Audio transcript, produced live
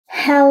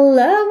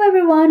Hello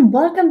everyone,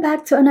 welcome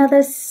back to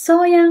another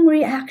So Hyang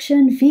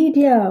reaction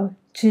video.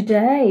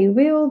 Today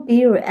we will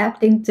be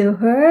reacting to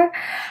her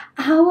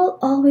I Will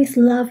Always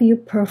Love You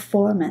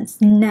performance.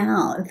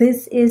 Now,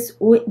 this is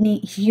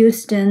Whitney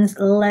Houston's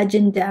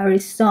legendary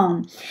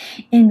song,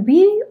 and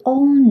we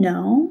all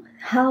know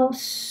how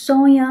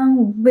So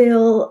Hyang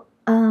will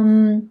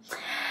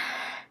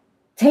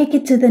take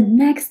it to the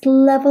next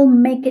level,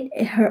 make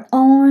it her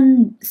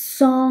own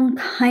song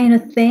kind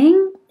of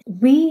thing.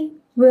 We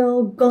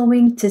will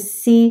going to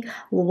see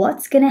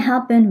what's gonna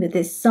happen with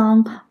this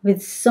song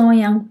with So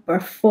Hyang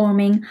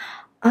performing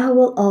I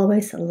Will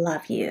Always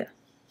Love You.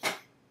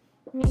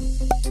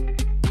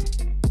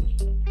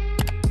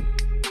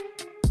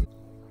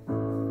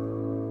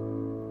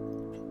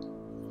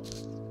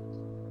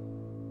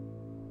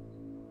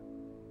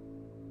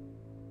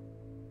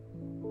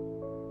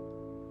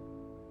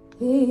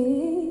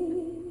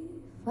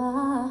 If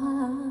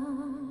I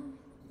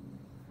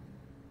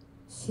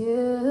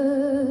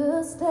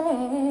should stay,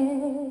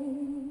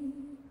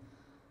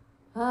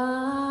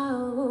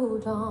 I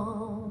would only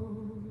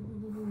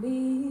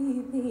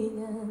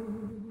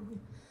begin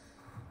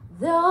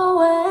the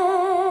way.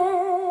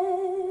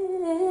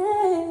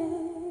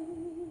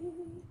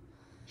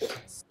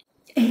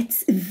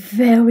 It's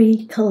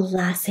very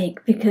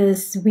classic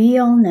because we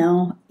all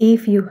know,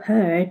 if you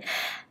heard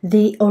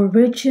the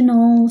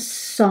original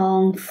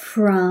song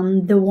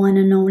from the one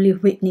and only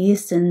Whitney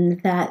Houston,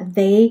 that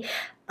they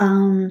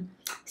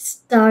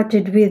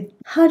started with,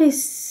 how do you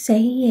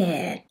say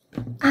it?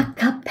 A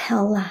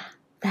cappella.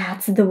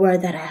 That's the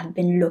word that I have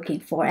been looking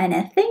for. And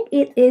I think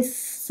it is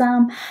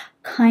some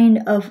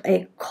kind of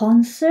a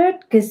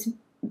concert because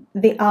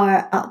they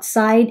are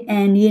outside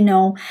and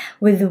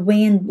with the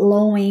wind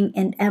blowing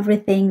and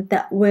everything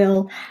that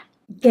will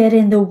get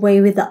in the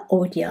way with the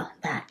audio.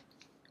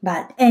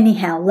 But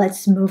anyhow,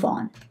 let's move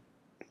on.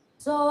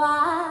 So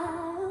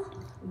I'll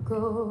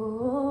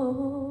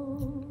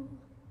go,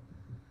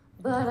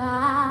 but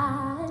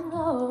I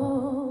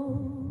know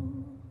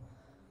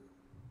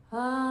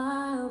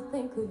I'll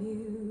think of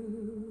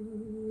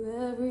you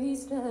every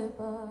step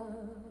of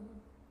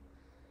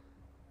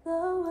the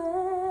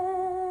way.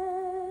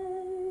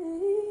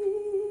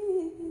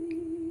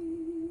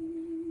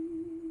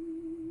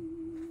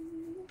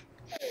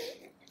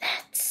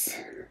 That's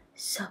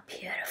so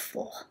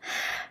beautiful,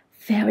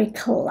 very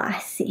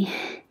classy.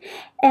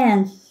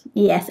 And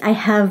yes, I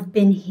have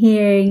been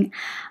hearing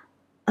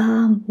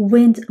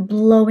wind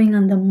blowing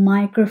on the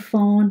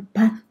microphone,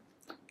 but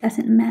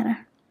doesn't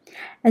matter.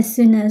 As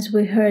soon as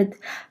we heard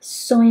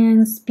So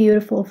Hyang's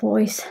beautiful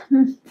voice,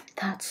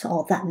 that's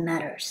all that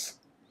matters.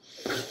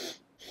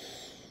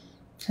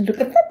 Look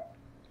at that.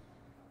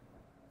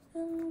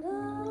 And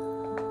I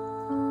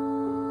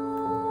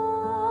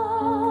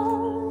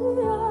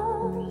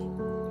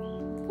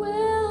will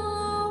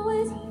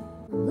always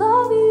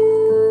love you.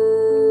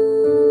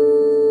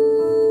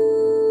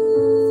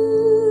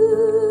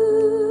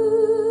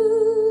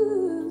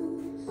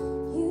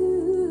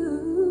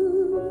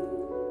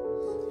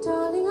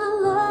 Darling, I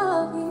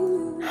love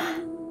you.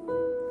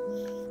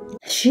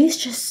 She's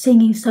just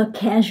singing so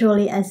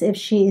casually as if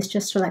she is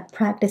just like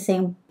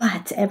practicing,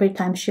 but every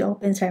time she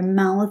opens her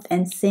mouth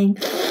and sing,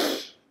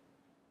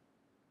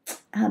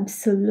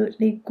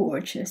 absolutely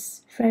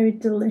gorgeous, very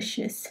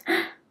delicious,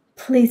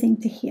 pleasing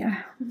to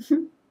hear.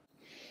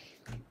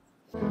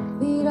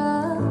 Bittersweet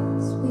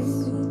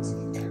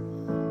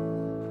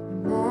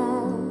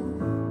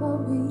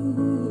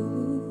memories,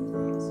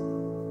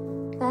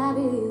 that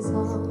is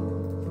all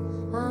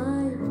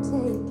I'm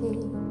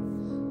taking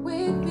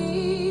with me.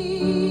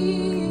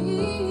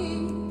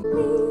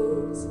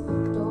 Please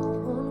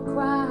don't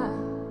cry,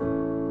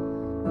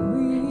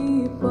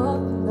 weep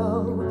up, no,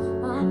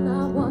 I'm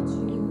not what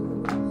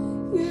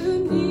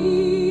you need.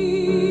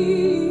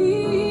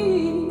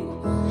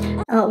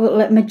 Oh, well,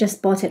 let me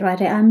just pause it right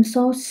there. I'm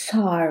so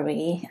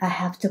sorry. I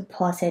have to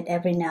pause it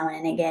every now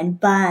and again.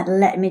 But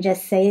let me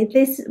just say,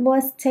 this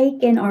was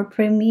taken or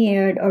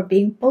premiered or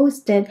being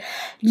posted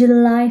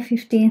July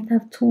 15th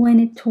of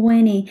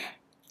 2020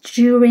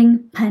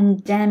 during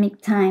pandemic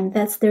time.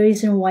 That's the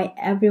reason why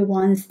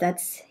everyone's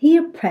that's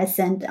here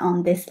present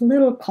on this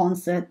little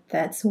concert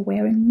that's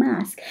wearing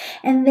masks.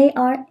 And they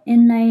are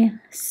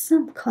in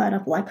some kind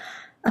of like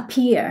a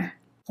pier,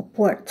 a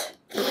port.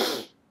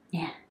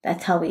 Yeah.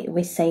 That's how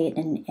we say it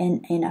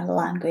in our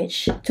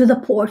language. To the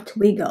port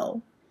we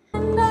go.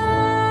 And I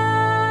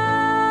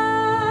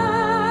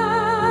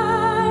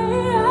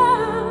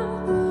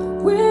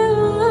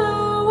will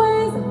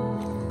always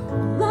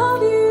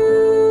love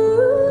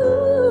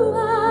you. I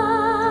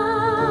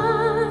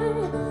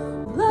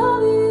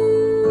love you.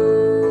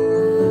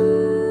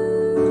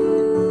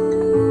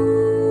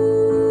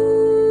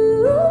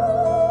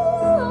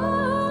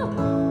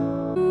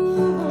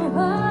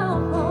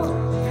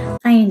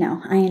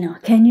 I know.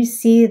 Can you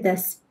see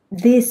these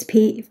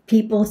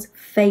people's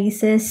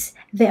faces?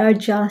 They are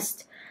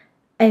just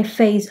a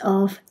face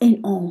of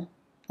in awe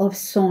of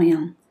So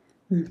Hyang.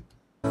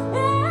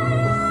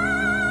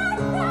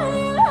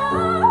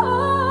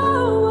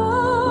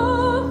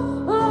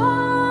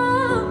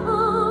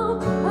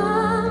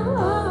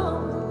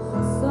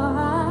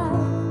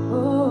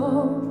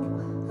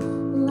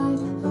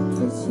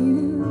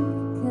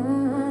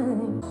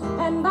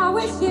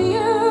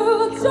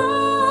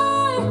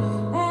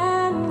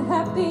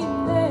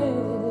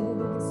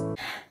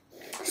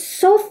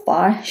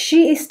 far,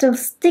 she is still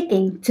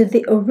sticking to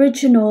the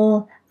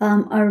original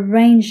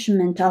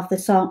arrangement of the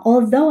song,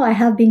 although I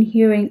have been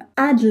hearing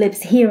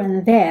ad-libs here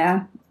and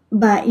there,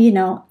 but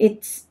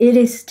it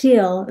is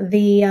still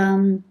the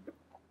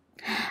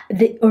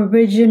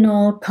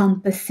original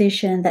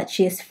composition that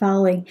she is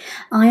following.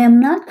 I am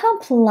not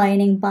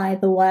complaining, by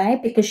the way,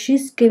 because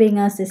she's giving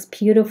us this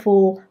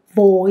beautiful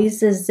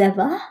voice as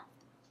ever.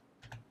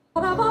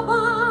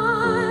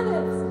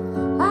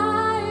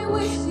 I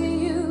wish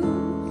you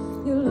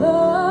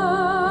love.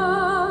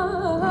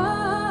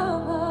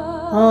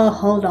 Oh,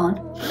 hold on.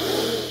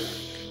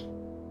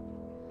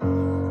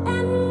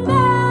 And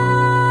I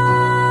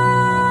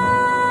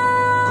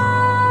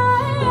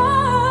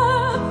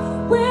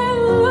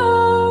will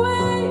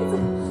always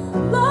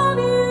love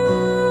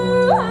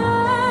you.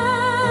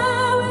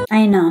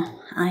 I know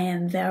I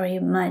am very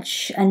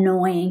much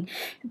annoying,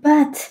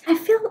 but I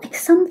feel like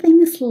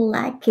something is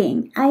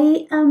lacking.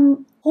 I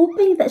am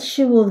hoping that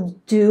she will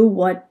do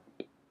what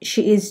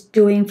she is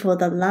doing for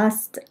the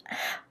last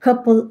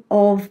couple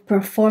of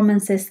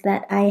performances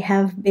that I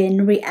have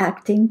been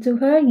reacting to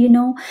her,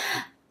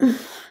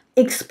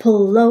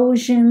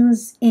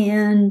 explosions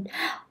and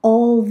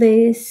all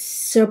these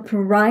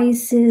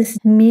surprises,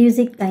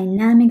 music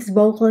dynamics,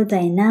 vocal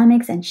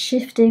dynamics, and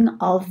shifting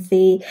of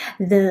the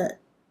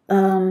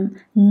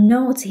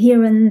notes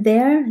here and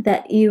there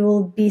that you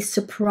will be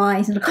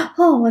surprised.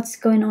 Oh, what's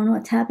going on?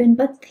 What happened?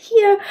 But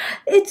here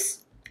it's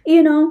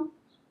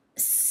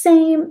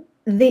same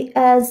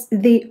as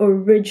the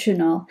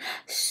original.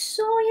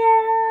 So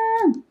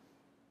yeah.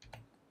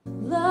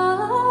 Love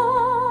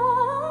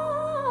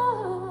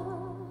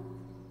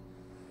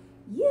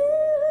you.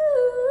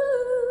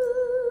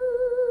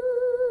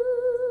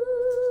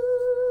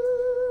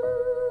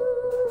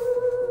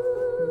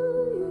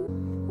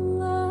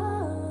 Love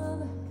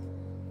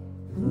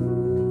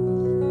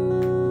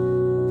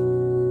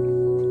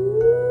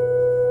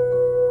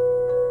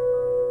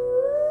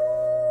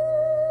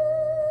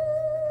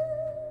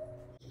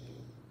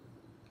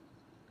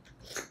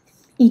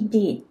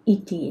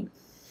It did.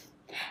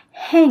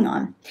 Hang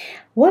on.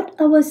 What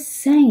I was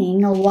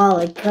saying a while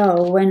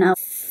ago when I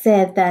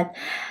said that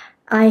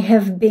I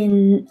have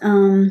been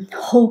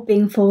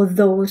hoping for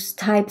those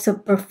types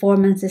of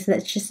performances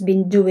that she's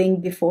been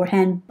doing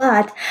beforehand,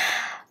 but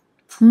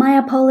my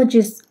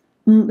apologies.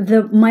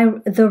 My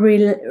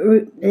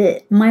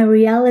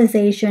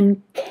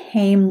realization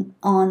came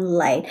on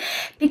late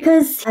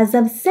because, as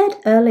I've said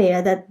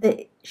earlier,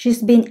 that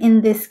she's been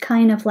in this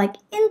kind of like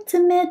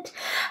intimate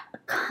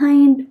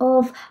kind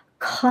of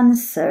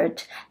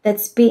concert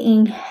that's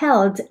being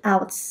held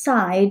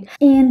outside,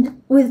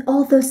 and with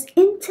all those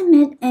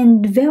intimate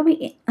and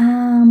very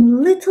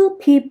little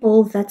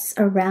people that's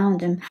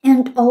around him,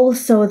 and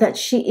also that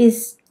she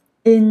is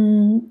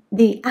in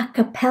the a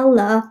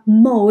cappella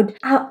mode.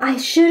 I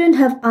shouldn't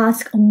have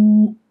asked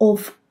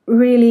of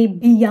really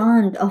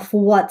beyond of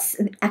what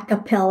a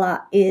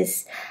cappella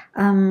is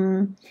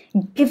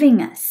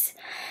giving us.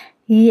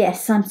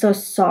 Yes, I'm so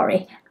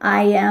sorry.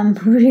 I am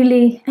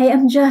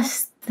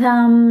just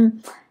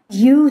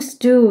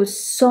used to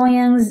So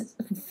Hyang's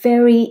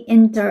very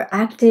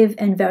interactive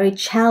and very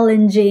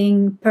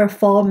challenging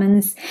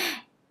performance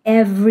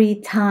every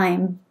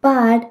time.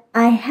 But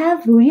I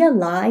have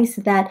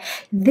realized that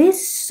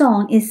this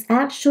song is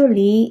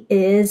actually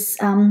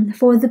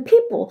for the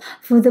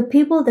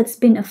people that's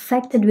been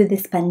affected with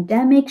this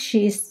pandemic.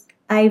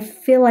 I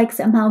feel like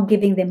somehow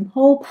giving them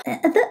hope,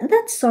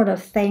 that sort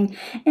of thing.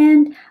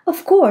 And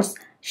of course,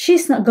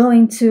 she's not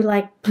going to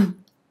like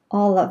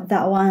all of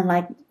that one,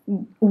 like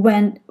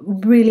went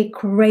really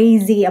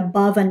crazy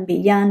above and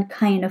beyond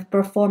kind of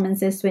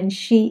performances when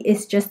she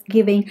is just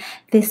giving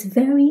this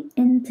very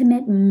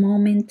intimate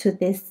moment to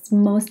this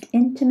most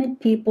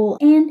intimate people.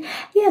 And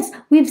yes,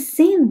 we've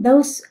seen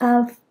those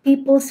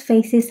people's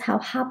faces, how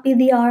happy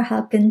they are,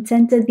 how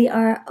contented they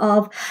are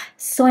of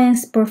So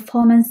Hyang's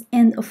performance.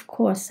 And of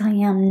course, I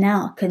am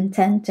now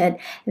contented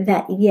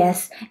that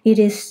yes, it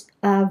is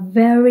a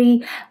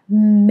very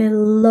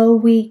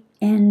mellowy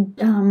and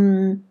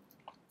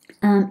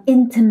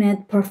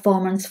intimate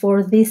performance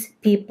for these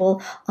people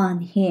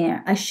on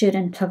here. I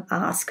shouldn't have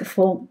asked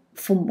for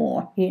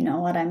more, you know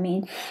what I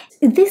mean?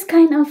 This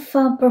kind of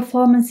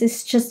performance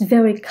is just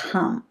very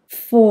calm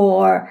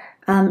for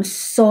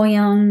So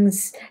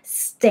Hyang's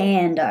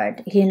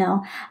standard,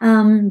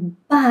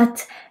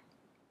 but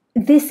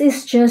this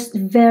is just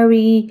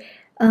very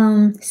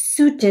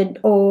suited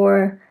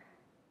or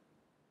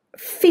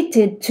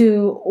fitted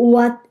to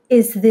what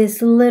is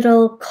this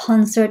little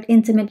concert,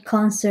 intimate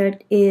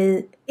concert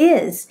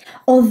is.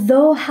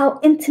 Although how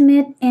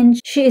intimate, and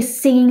she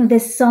is singing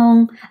this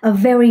song, a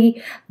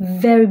very,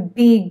 very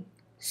big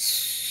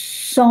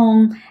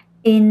song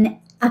in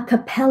a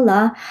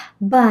cappella,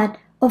 but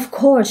of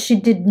course she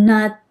did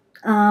not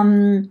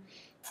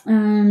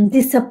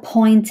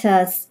disappoint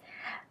us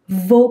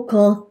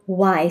vocal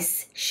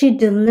wise. She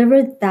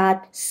delivered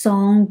that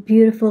song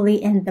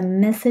beautifully, and the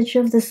message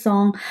of the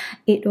song,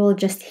 it will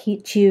just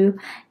hit you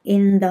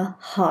in the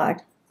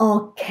heart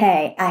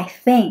Okay, I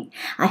think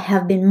I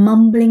have been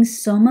mumbling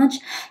so much.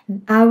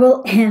 I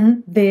will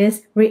end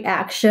this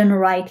reaction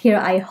right here.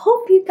 I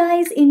hope you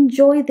guys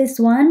enjoy this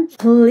one.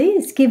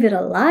 Please give it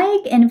a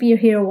like, and if you're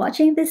here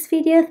watching this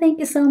video, thank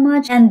you so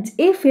much. And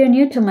if you're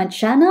new to my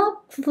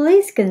channel,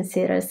 please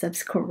consider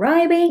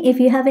subscribing. If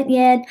you haven't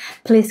yet,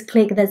 please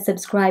click that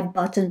subscribe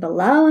button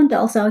below and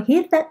also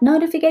hit that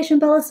notification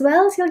bell as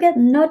well so you'll get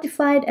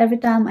notified every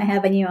time I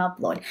have a new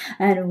upload.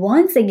 And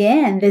once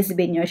again, this has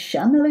been your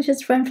shy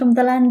malicious friend from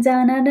the land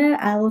down under.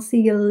 I will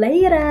see you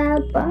later.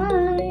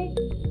 Bye.